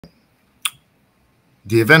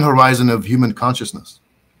The Event Horizon of Human Consciousness.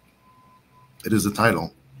 It is the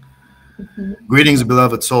title. Mhm. Greetings,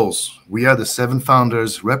 beloved souls. We are the 7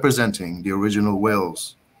 founders representing the original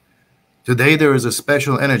whales. Today, there is a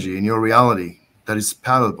special energy in your reality that is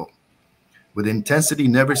palatable, with intensity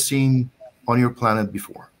never seen on your planet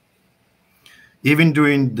before. Even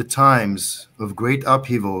during the times of great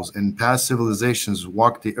upheavals and past civilizations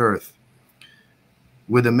walked the earth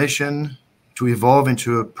with a mission to evolve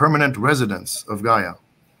into a permanent residence of Gaia.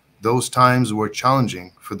 Those times were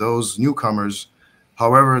challenging for those newcomers.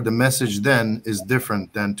 However, the message then is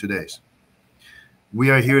different than today's.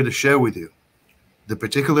 We are here to share with you the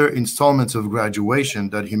particular installments of graduation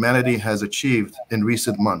that humanity has achieved in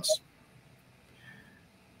recent months.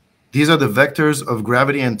 These are the vectors of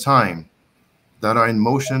gravity and time that are in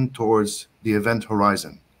motion towards the event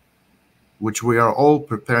horizon, which we are all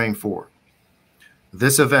preparing for.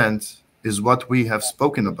 This event is what we have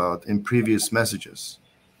spoken about in previous messages.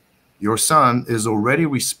 Your sun is already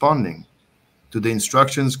responding to the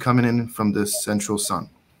instructions coming in from the central sun.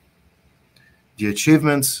 The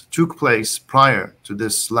achievements took place prior to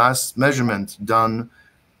this last measurement done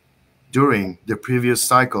during the previous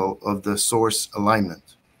cycle of the source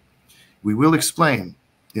alignment. We will explain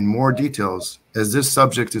in more details as this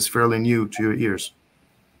subject is fairly new to your ears.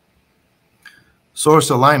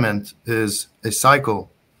 Source alignment is a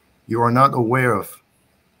cycle you are not aware of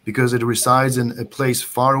because it resides in a place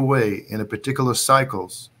far away in a particular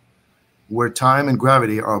cycles where time and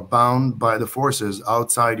gravity are bound by the forces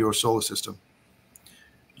outside your solar system.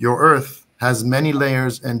 Your Earth has many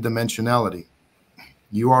layers and dimensionality.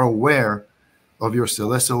 You are aware of your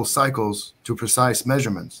celestial cycles to precise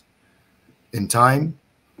measurements in time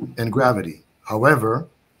and gravity. However,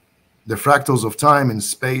 the fractals of time and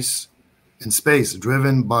space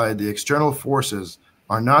driven by the external forces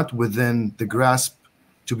are not within the grasp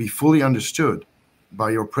to be fully understood by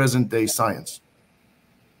your present-day science.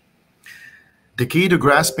 The key to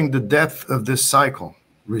grasping the depth of this cycle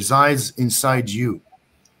resides inside you.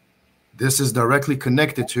 This is directly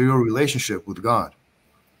connected to your relationship with God.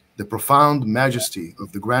 The profound majesty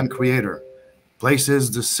of the Grand Creator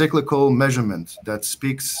places the cyclical measurement that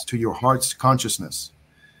speaks to your heart's consciousness.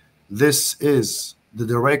 This is the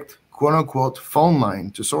direct, quote-unquote, phone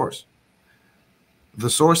line to Source. The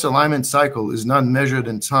Source alignment cycle is not measured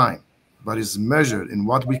in time, but is measured in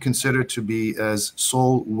what we consider to be as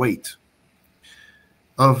soul weight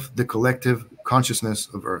of the collective consciousness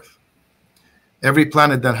of Earth. Every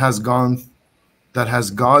planet that has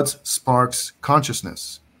God's spark's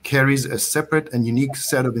consciousness carries a separate and unique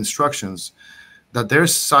set of instructions that their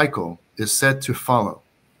cycle is set to follow.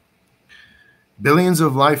 Billions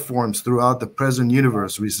of life forms throughout the present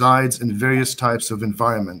universe resides in various types of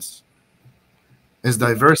environments. As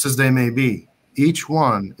diverse as they may be, each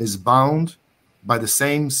one is bound by the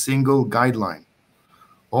same single guideline.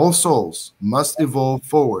 All souls must evolve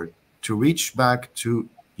forward to reach back to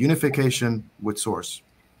unification with Source.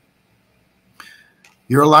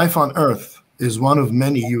 Your life on Earth is one of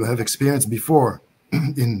many you have experienced before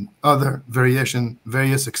in other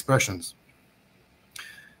various expressions.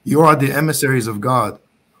 You are the emissaries of God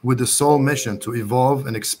with the sole mission to evolve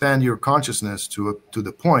and expand your consciousness to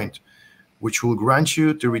the point which will grant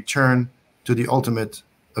you to return to the ultimate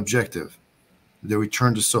objective, the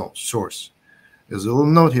return to Source. There's a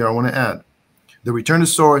little note here I want to add. The return to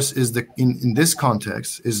Source is in this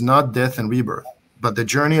context is not death and rebirth, but the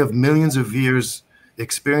journey of millions of years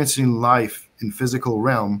experiencing life in physical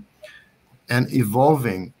realm and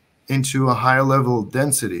evolving into a higher level of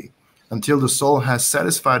density until the soul has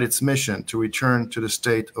satisfied its mission to return to the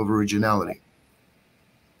state of originality.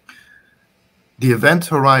 The event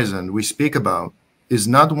horizon we speak about is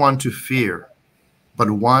not one to fear, but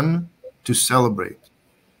one to celebrate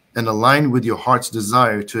and align with your heart's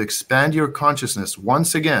desire to expand your consciousness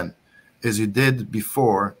once again as you did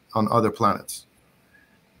before on other planets.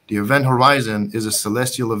 The event horizon is a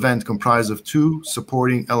celestial event comprised of 2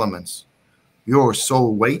 supporting elements: your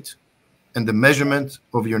soul weight and the measurement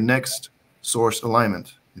of your next source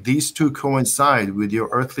alignment. These 2 coincide with your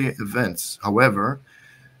earthly events. However,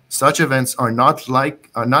 such events are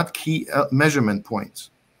not key measurement points.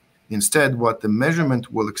 Instead, what the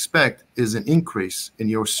measurement will expect is an increase in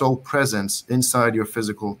your soul presence inside your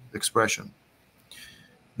physical expression.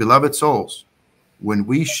 Beloved souls, when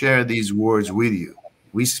we share these words with you,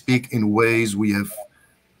 we speak in ways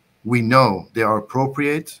we know they are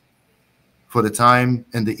appropriate for the time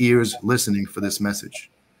and the ears listening for this message.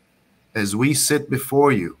 As we sit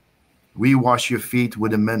before you, we wash your feet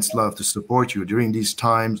with immense love to support you during these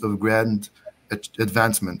times of grand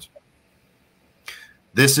advancement.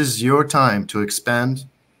 This is your time to expand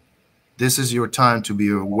This is your time to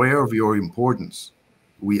be aware of your importance.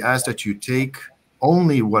 We ask that you take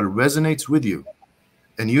only what resonates with you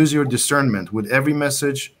and use your discernment with every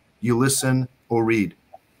message you listen or read,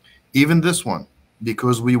 even this one,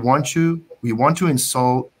 because we want to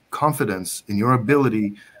install confidence in your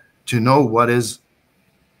ability to know what is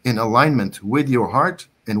in alignment with your heart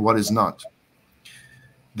and what is not.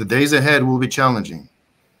 The days ahead will be challenging.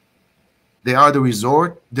 They are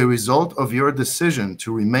the result of your decision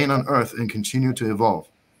to remain on earth and continue to evolve.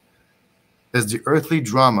 As the earthly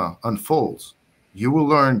drama unfolds, you will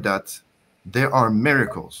learn that there are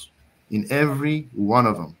miracles in every one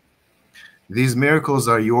of them. These miracles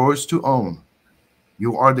are yours to own.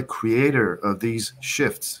 You are the creator of these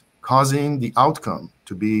shifts, causing the outcome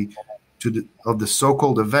of the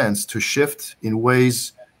so-called events to shift in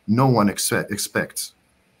ways no one expects.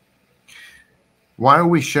 Why are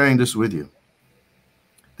we sharing this with you?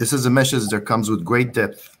 This is a message that comes with great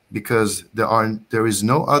depth because there is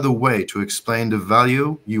no other way to explain the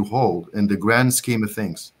value you hold in the grand scheme of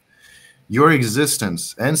things. Your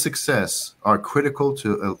existence and success are critical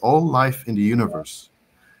to all life in the universe.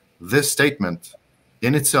 This statement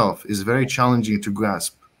in itself is very challenging to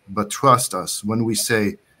grasp, but trust us when we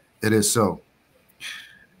say it is so.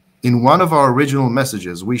 In one of our original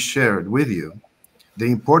messages, we shared with you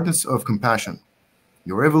the importance of compassion.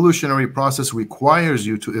 Your evolutionary process requires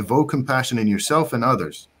you to evoke compassion in yourself and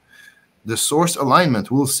others. The source alignment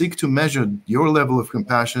will seek to measure your level of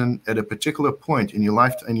compassion at a particular point in your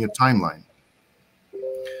life and your timeline.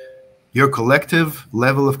 Your collective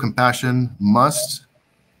level of compassion must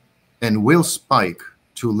and will spike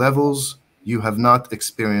to levels you have not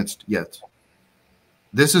experienced yet.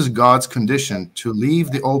 This is God's condition to leave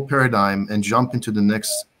the old paradigm and jump into the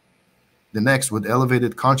next with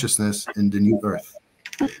elevated consciousness in the new earth.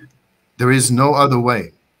 There is no other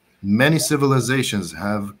way. Many civilizations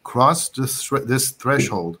have crossed this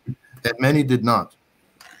threshold, and many did not.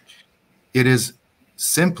 It is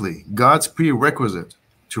simply God's prerequisite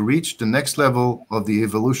to reach the next level of the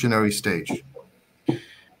evolutionary stage.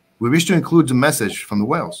 We wish to include the message from the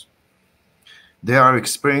whales. They are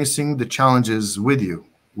experiencing the challenges with you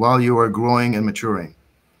while you are growing and maturing.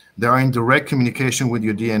 They are in direct communication with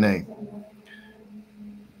your DNA.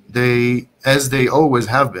 As they always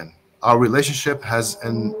have been. Our relationship has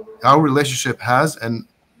an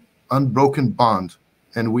unbroken bond,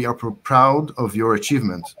 and we are proud of your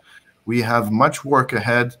achievement. We have much work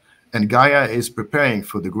ahead, and Gaia is preparing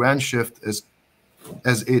for the grand shift as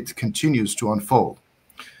it continues to unfold.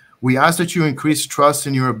 We ask that you increase trust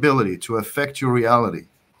in your ability to affect your reality.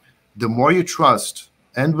 The more you trust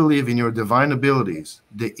and believe in your divine abilities,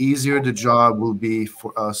 the easier the job will be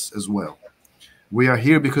for us as well. We are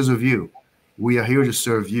here because of you. We are here to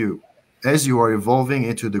serve you as you are evolving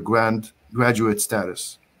into the graduate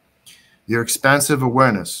status. Your expansive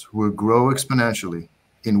awareness will grow exponentially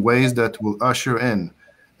in ways that will usher in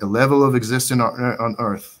a level of existence on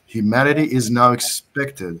Earth. Humanity is now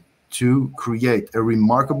expected to create a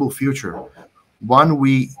remarkable future, one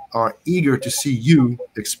we are eager to see you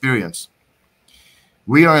experience.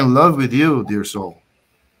 We are in love with you, dear soul.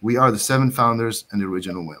 We are the 7 founders and the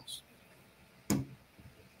original whales.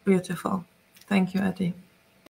 Beautiful. Thank you, Eddie.